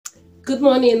Good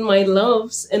morning, my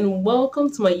loves, and welcome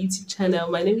to my YouTube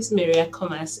channel. My name is Mary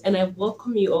Akomas, and I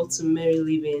welcome you all to Merry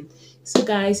Living. So,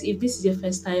 guys, if this is your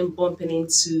first time bumping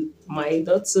into my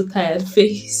not so tired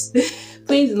face,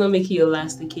 please do not make it your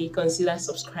last. Okay, consider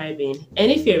subscribing.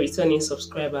 And if you're a returning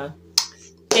subscriber,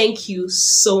 thank you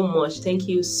so much. Thank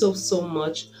you so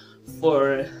much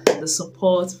for the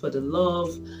support, for the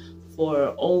love,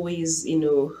 for always,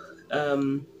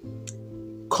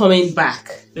 coming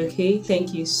back. Okay,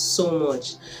 thank you so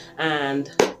much. And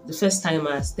the first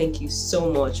timers, thank you so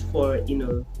much for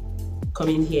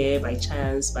coming here by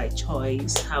chance, by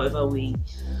choice, however way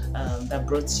that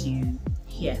brought you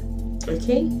here.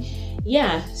 Okay,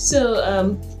 yeah.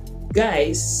 So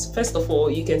guys, first of all,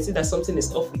 you can see that something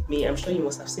is off with me. I'm sure you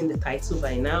must have seen the title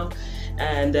by now,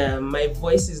 and my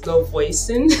voice is not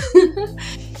voicing.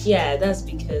 Yeah, that's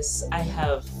because I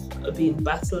have been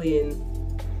battling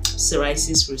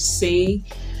Pityriasis Rosea,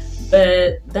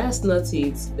 but that's not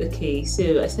it. Okay,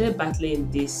 so I started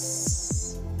battling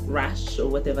this rash or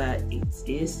whatever it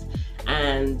is,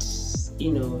 and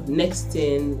next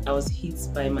thing I was hit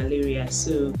by malaria.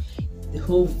 So the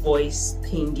whole voice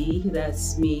thingy,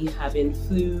 that's me having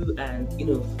flu and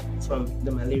from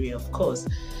the malaria, of course.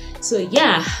 So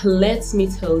yeah, let me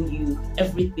tell you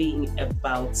everything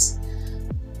about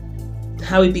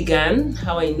how it began,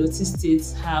 how I noticed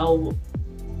it, how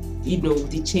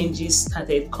the changes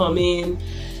started coming.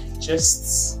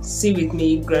 Just sit with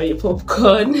me, grab your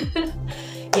popcorn.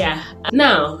 Yeah,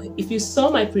 now if you saw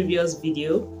my previous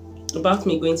video about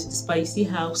me going to the spa, you see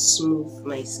how smooth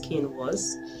my skin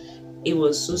was. It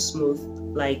was so smooth,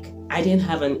 like I didn't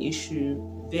have an issue.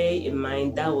 Bear in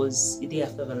mind that was the day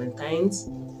after Valentine's,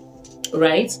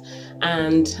 right?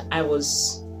 And I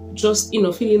was just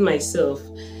feeling myself.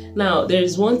 Now there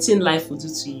is one thing life will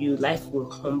do to you. Life will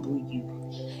humble you.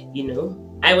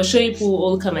 I will show you people,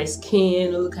 oh, look at my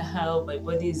skin, oh, look at how my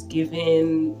body is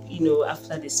giving,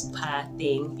 after the spa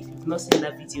thing. If you've not seen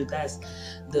that video, that's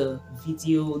the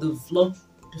vlog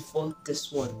before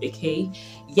this one. Okay,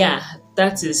 yeah,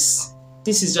 this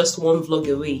is just one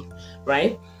vlog away,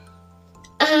 right?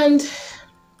 And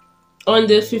on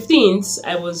the 15th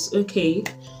I was okay.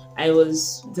 There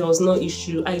was no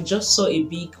issue. I just saw a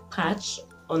big patch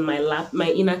on my lap, my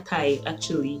inner thigh.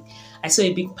 Actually, I saw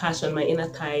a big patch on my inner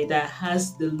thigh that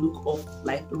has the look of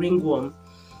like ringworm.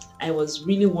 I was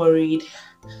really worried.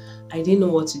 I didn't know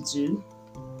what to do,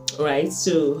 right?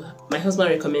 So my husband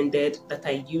recommended that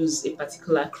I use a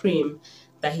particular cream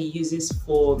that he uses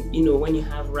for when you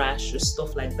have rash or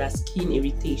stuff like that, skin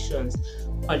irritations.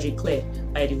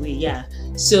 Pityriasis, by the way. Yeah,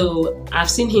 so I've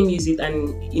seen him use it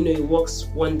and it works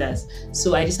wonders.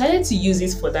 So I decided to use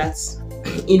it for that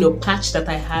patch that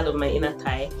I had on my inner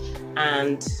thigh,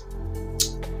 and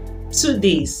 2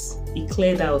 days it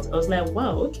cleared out. I was like,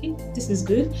 wow, okay, this is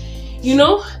good,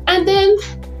 and then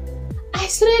I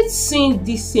started seeing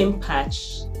this same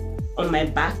patch on my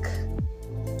back,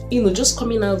 just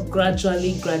coming out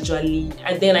gradually,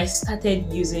 and then I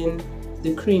started using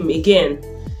the cream again.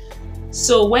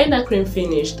 So when that cream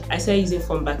finished, I started using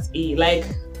from back A. Like,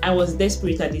 I was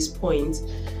desperate at this point.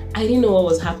 I didn't know what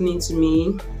was happening to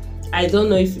me. I don't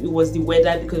know if it was the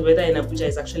weather, because weather in Abuja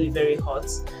is actually very hot.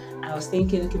 I was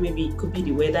thinking, okay, maybe it could be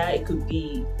the weather, it could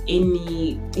be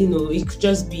any, it could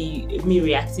just be me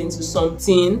reacting to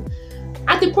something.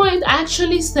 At the point, I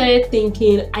actually started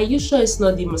thinking, are you sure it's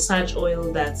not the massage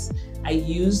oil that I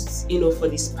used, for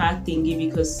the spa thingy?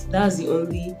 Because that's the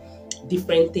only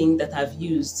different thing that I've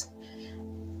used.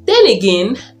 Then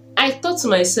again, I thought to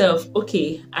myself,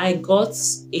 okay, I got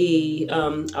a,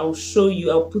 I'll show you,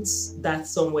 I'll put that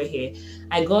somewhere here.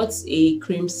 I got a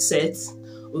cream set,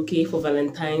 okay, for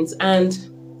Valentine's, and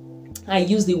I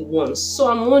used it once. So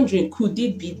I'm wondering, could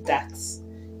it be that?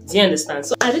 Do you understand?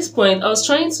 So at this point, I was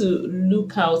trying to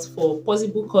look out for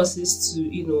possible causes to,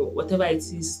 whatever it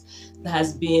is that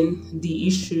has been the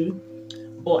issue,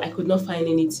 but I could not find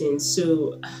anything.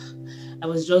 So I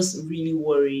was just really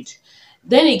worried.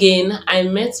 Then again, I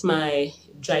met my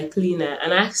dry cleaner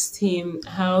and asked him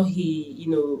how he,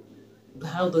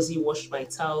 how does he wash my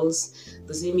towels?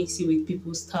 Does he mix it with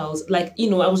people's towels? Like,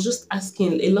 I was just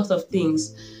asking a lot of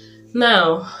things.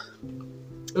 Now,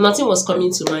 nothing was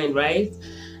coming to mind, right?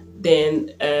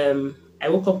 Then I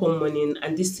woke up one morning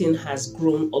and this thing has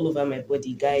grown all over my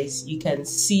body, guys. You can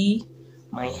see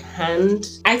my hand.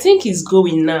 I think it's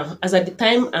going now. As at the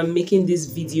time I'm making this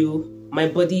video, my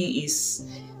body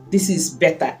this is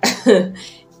better.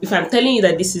 If I'm telling you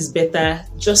that this is better,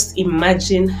 just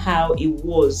imagine how it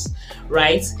was,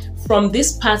 right? From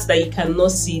this part that you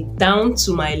cannot see down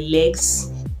to my legs,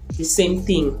 the same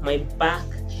thing, my back.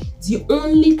 The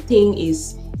only thing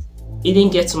is it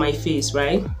didn't get to my face,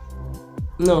 right?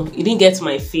 No, it didn't get to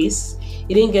my face.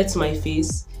 It didn't get to my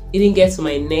face. It didn't get to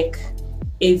my neck.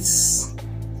 It's,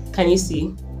 can you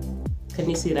see? Can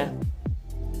you see that?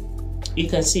 You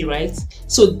can see, right?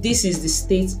 So this is the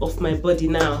state of my body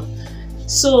now.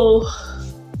 So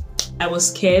I was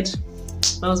scared.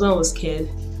 My husband was scared,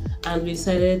 and we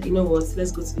decided, you know what,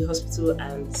 let's go to the hospital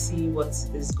and see what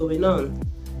is going on.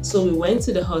 So we went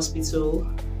to the hospital.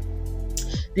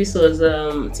 This was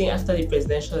I think after the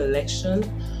presidential election.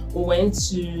 We went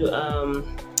to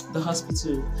the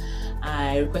hospital.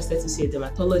 I requested to see a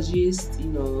dermatologist, you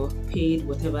know, paid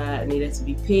whatever needed to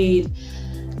be paid,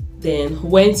 then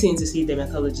went in to see a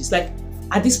dermatologist. Like,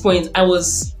 at this point, I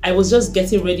was just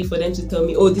getting ready for them to tell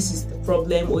me, oh, this is the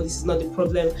problem, or this is not the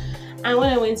problem. And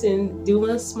when I went in, the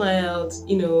woman smiled,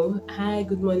 you know, hi,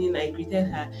 good morning. I greeted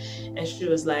her, and she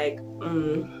was like,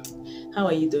 how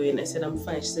are you doing? I said, I'm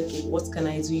fine. She said, okay, what can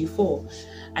I do you for?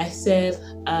 I said,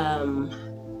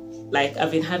 like,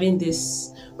 I've been having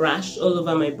this rash all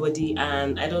over my body,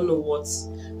 and I don't know what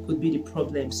could be the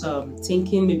problem. So I'm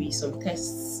thinking maybe some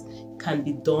tests can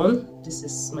be done. This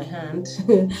is my hand.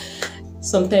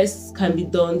 Some tests can be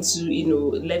done to, you know,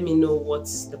 let me know what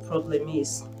the problem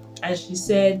is. And she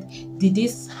said, did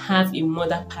this have a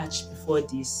mother patch before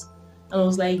this? And I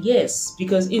was like, yes,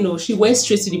 because, you know, she went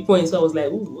straight to the point. So I was like,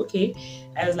 ooh, okay.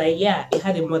 I was like, yeah, it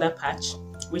had a mother patch,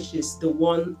 which is the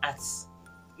one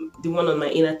on my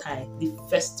inner thigh, the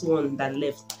first one that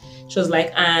left. She was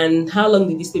like, and how long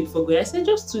did this stay before going? I said,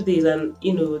 just 2 days. And,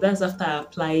 you know, that's after I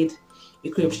applied the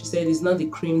cream. She said, it's not the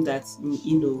cream that,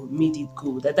 you know, made it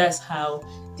go. That's how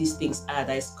these things are.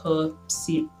 That is called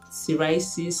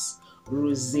Pityriasis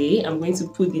Rosea. I'm going to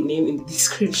put the name in the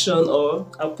description, or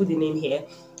I'll put the name here.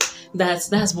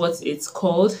 That's what it's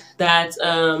called. That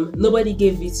nobody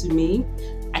gave it to me.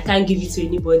 I can't give it to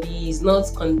anybody. It's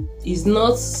not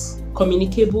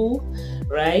communicable,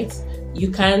 right?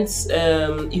 You can't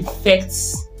infect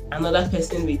another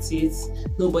person with it.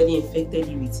 Nobody infected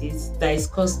you with it. That is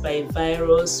caused by a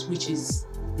virus which is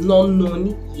not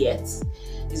known yet.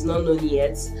 It's not known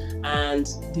yet, and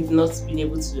they've not been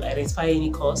able to identify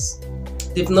any cause.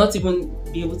 They've not even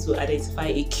been able to identify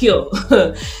a cure.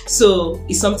 So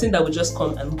it's something that will just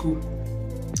come and go.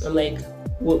 I'm like,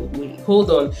 wait,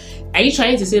 hold on. Are you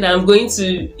trying to say that I'm going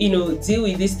to, you know, deal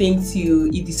with this thing till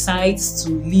it decides to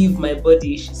leave my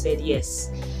body? She said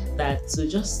yes. So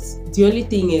just, the only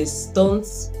thing is, don't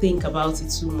think about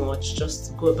it too much.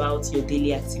 Just go about your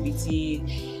daily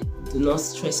activity. Do not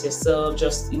stress yourself.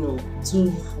 Just, you know,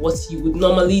 do what you would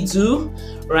normally do,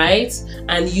 right?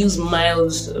 And use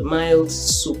mild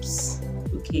soaps.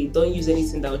 Okay, don't use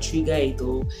anything that will trigger it,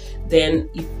 though. Then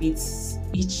if it's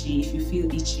itchy, if you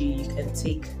feel itchy, you can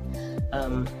take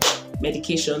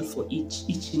medication for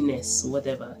itchiness,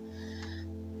 whatever.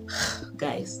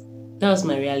 Guys, that was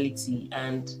my reality,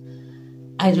 and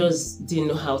I just didn't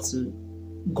know how to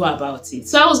go about it.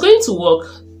 So I was going to work.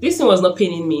 This thing was not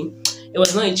paining me. It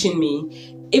was not itching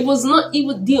me. It was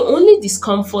the only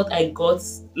discomfort I got,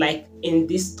 like, in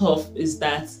this stuff is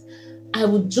that I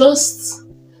would just,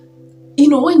 you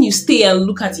know, when you stay and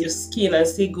look at your skin and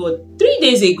say, God, 3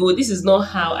 days ago, this is not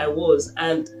how I was.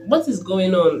 And what is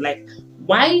going on? Like,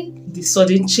 why the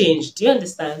sudden change? Do you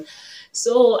understand?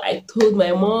 So I told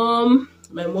my mom.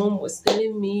 My mom was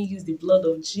telling me, use the blood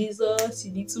of Jesus.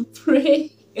 You need to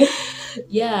pray.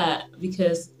 Yeah,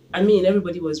 because, I mean,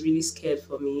 everybody was really scared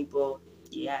for me. But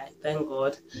yeah, thank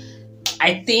God.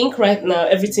 I think right now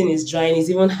everything is drying. It's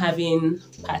even having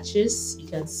patches. You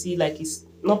can see, like, it's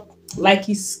not like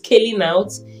it's scaling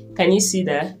out. Can you see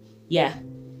that? Yeah.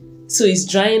 So it's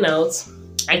drying out.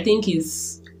 I think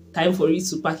it's time for it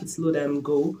to pack its load and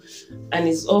go. And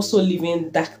it's also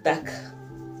leaving dark.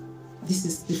 This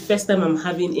is the first time I'm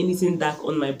having anything dark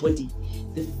on my body.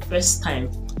 The first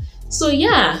time. So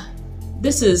yeah,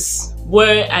 this is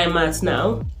where I'm at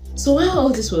now. So while all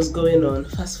this was going on,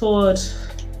 fast forward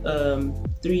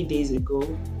 3 days ago,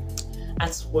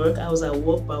 at work, I was at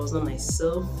work, but I was not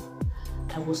myself.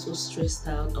 I was so stressed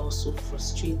out. I was so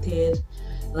frustrated.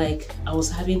 Like, I was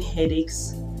having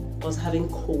headaches. I was having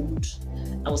cold.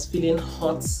 I was feeling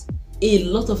hot. A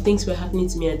lot of things were happening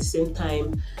to me at the same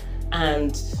time.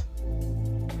 And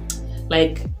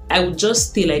like, I would just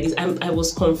stay like this. I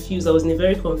was confused. I was in a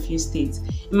very confused state.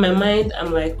 In my mind,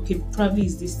 I'm like, okay, probably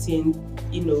is this thing,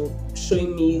 you know,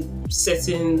 showing me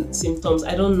certain symptoms.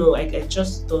 I don't know. I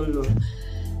just don't know.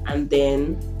 And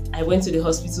then I went to the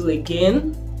hospital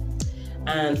again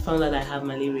and found out I have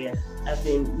malaria. I've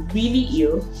been really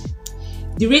ill.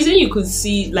 The reason you could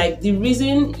see, like, the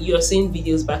reason you're seeing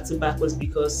videos back to back was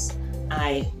because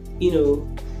I, you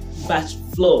know, batch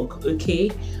vlog. Okay,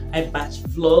 I batch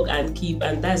vlog and keep,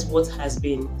 and that's what has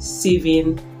been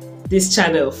saving this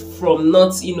channel from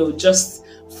not, just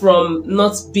from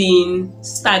not being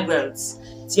stagnant.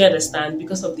 Do you understand?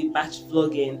 Because of the batch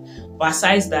vlogging. But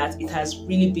aside that, it has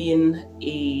really been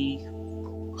a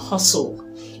hustle.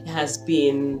 It has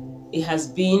been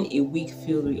a week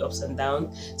filled with ups and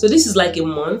downs. So this is like a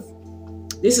month.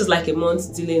 This is like a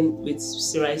month dealing with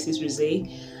psoriasis rosea,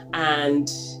 and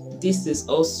this is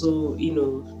also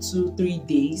 2-3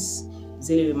 days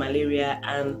dealing with malaria,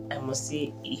 and I must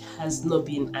say it has not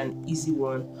been an easy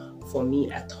one for me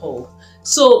at all.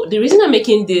 So the reason I'm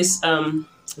making this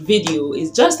video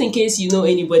is just in case you know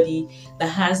anybody that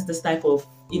has this type of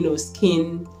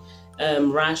skin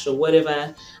rash or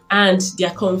whatever, and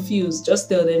they're confused. Just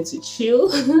tell them to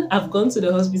chill. I've gone to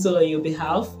the hospital on your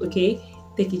behalf. Okay,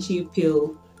 take a chill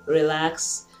pill,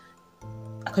 relax.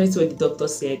 According to what the doctor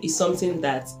said, it's something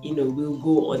that will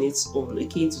go on its own.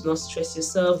 Okay, do not stress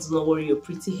yourself, do not worry your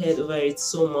pretty head over it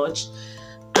so much.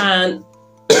 And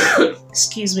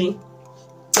excuse me.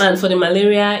 And for the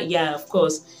malaria, yeah, of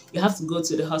course, you have to go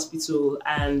to the hospital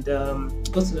and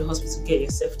get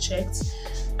yourself checked.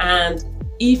 And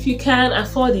if you can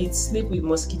afford it, sleep with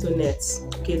mosquito nets.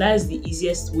 Okay, that is the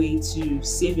easiest way to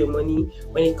save your money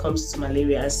when it comes to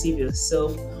malaria and save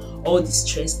yourself all the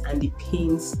stress and the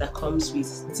pains that comes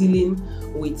with dealing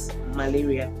with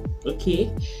malaria.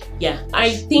 Okay, yeah, I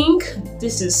think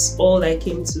this is all I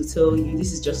came to tell you.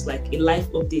 This is just like a life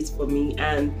update for me,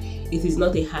 and it is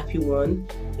not a happy one.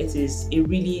 It is a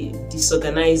really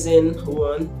disorganizing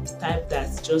one, the type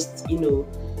that's just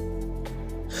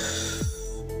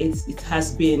it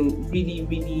has been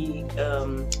really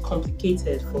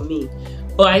complicated for me.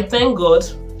 But I thank God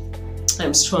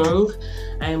I'm strong.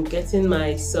 I am getting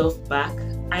myself back.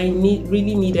 I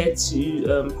really needed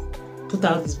to put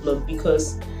out this vlog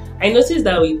because I noticed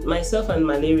that with myself and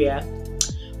malaria,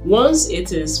 once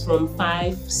it is from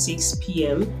 5-6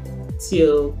 p.m.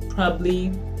 till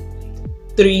probably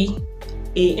 3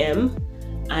 a.m.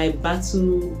 I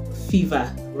battle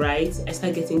fever, right? I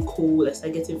start getting cold, I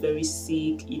start getting very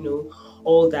sick,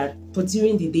 all that. But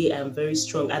during the day, I'm very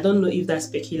strong. I don't know if that's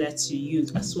peculiar to you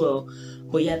as well,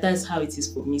 but yeah, that's how it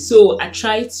is for me. So I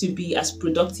try to be as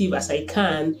productive as I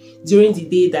can during the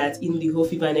day, that the whole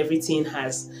fever and everything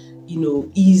has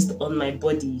eased on my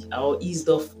body or eased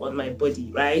off on my body,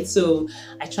 right? So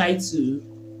I try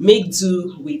to make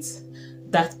do with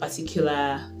that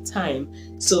particular time.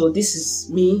 So this is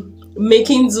me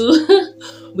making do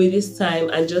with this time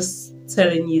and just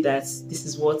telling you that this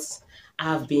is what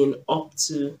I've been up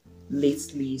to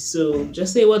lately. So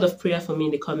just say a word of prayer for me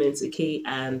in the comments, okay?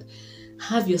 And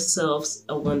have yourselves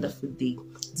a wonderful day.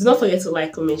 Do not forget to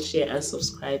like, comment, share, and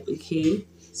subscribe, okay?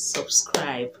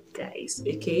 Subscribe, guys,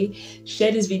 okay?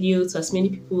 Share this video to as many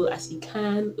people as you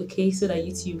can, okay? So that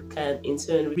YouTube can in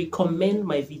turn recommend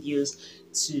my videos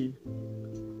to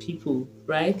people,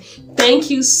 right? Thank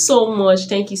you so much.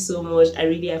 Thank you so much. I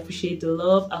really appreciate the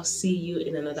love. I'll see you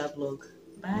in another vlog.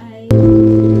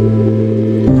 Bye.